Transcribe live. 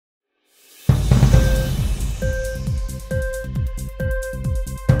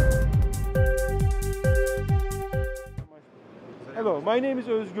My name is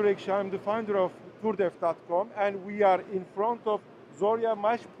Özgür Ekşi. I'm the founder of TurDef.com, and we are in front of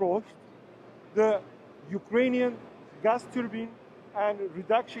Zorya-Mashproekt, the Ukrainian gas turbine and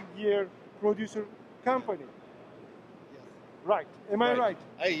reduction gear producer company. Yes. Right. Am I right?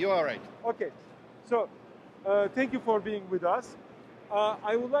 Hey, you are right. Okay. So, thank you for being with us.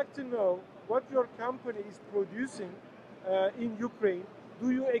 I would like to know what your company is producing in Ukraine.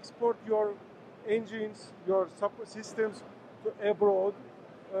 Do you export your engines, your systems to abroad?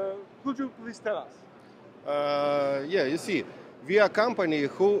 Could you please tell us? Yeah, you see, we are a company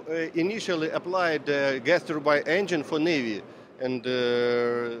who initially applied the gas turbine engine for Navy, and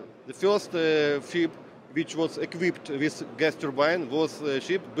the first ship which was equipped with gas turbine was a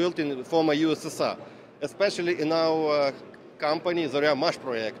ship built in former USSR, especially in our company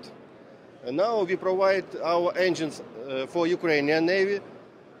Zorya-Mashproekt. And now we provide our engines for Ukrainian Navy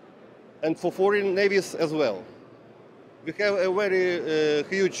and for foreign navies as well. We have a very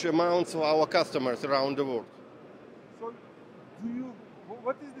huge amount of our customers around the world. So,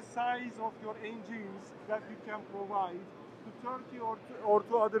 what is the size of your engines that you can provide to Turkey or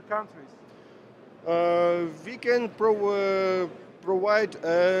to other countries? We can provide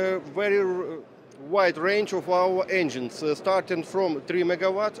a very wide range of our engines, starting from 3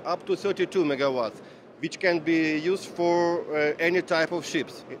 megawatts up to 32 megawatts, which can be used for any type of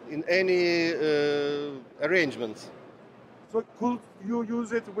ships, in any arrangements. So could you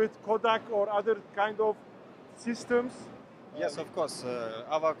use it with codec or other kind of systems? Yes, of course.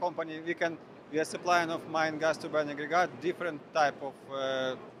 Our company, we are supplying of mine gas turbine aggregate, different type of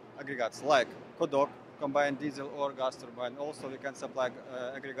aggregates like codec, combined diesel or gas turbine. Also, we can supply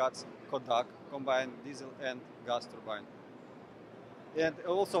aggregates codec, combined diesel and gas turbine. And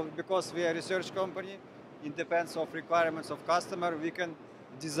also, because we are a research company, it depends of requirements of customer. We can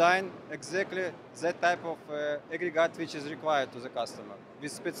design exactly that type of aggregate which is required to the customer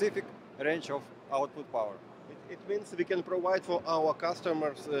with specific range of output power. It means we can provide for our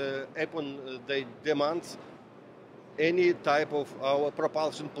customers upon their demands any type of our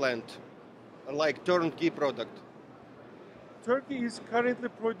propulsion plant, like turnkey product. Turkey is currently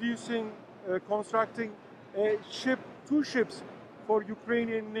producing, constructing a ship, 2 ships for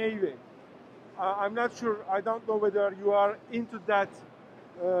Ukrainian Navy. I'm not sure, I don't know whether you are into that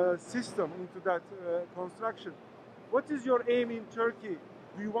system, into that construction. What is your aim in Turkey?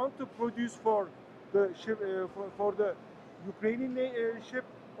 Do you want to produce for the ship, for the Ukrainian ship,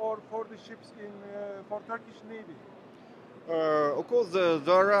 or for the ships for Turkish Navy? Of course,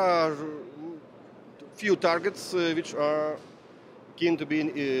 there are few targets which are keen to be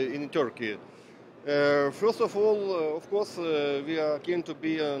in Turkey. First of all, of course, we are keen to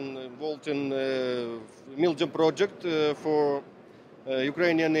be involved in Miljem project for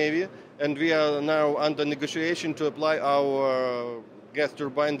Ukrainian Navy, and we are now under negotiation to apply our gas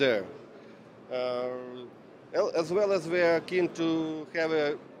turbine there. As well as we are keen to have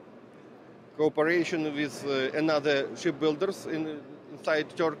a cooperation with another shipbuilders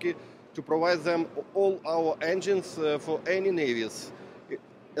inside Turkey to provide them all our engines for any navies,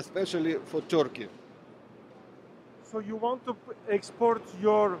 especially for Turkey. So you want to export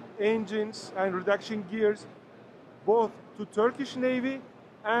your engines and reduction gears both to Turkish Navy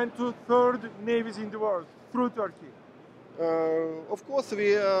and to third navies in the world through Turkey? Of course,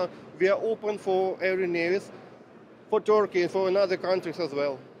 we are open for every navies, for Turkey and for other countries as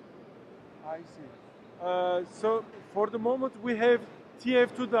well. I see. So for the moment we have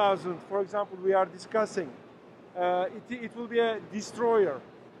TF-2000, for example, we are discussing. It will be a destroyer.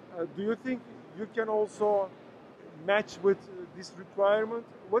 Do you think you can also match with this requirement?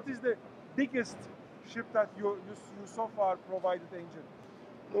 What is the biggest ship that you so far provided engine?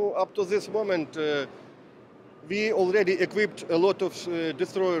 No, up to this moment, we already equipped a lot of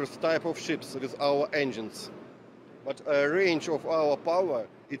destroyers type of ships with our engines. But a range of our power,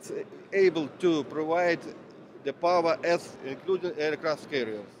 it's able to provide the power as including aircraft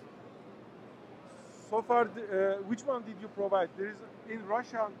carriers. So far, which one did you provide? There is in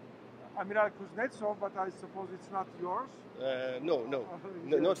Russia, Amiral Kuznetsov, but I suppose it's not yours? No,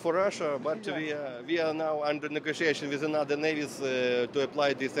 not for Russia, but Yeah. we are now under negotiation with another navies to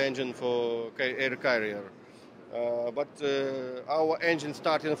apply this engine for air carrier. But our engine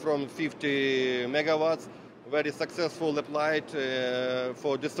starting from 50 megawatts, very successful applied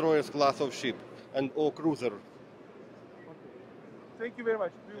for destroyers class of ship and or cruiser. Okay. Thank you very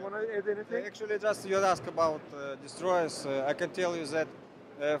much. Do you want to add anything? Actually, just you asked about destroyers. I can tell you that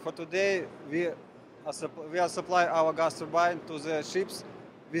for today we are supplying our gas turbine to the ships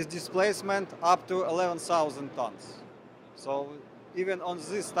with displacement up to 11,000 tons. So even on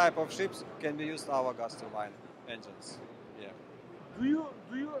this type of ships can be used our gas turbine engines. Yeah.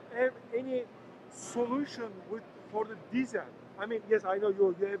 do you have any solution for the diesel? I mean, yes, I know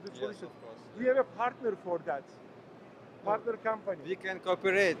you have the solution. Yes, of course. Do you have a partner for that? Partner company? We can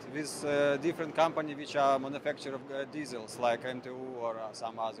cooperate with different companies which are manufacturer of diesels, like MTU or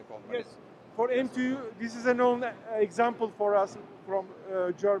some other companies. Yes. For MTU, this is a known example for us from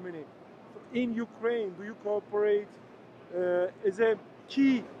Germany. In Ukraine, do you cooperate as a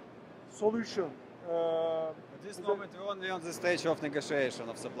key solution? At this moment, we're only on the stage of negotiation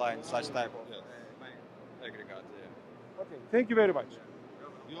of supplying such type of main aggregate. Yeah. Okay, thank you very much.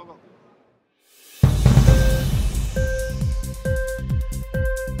 You're welcome.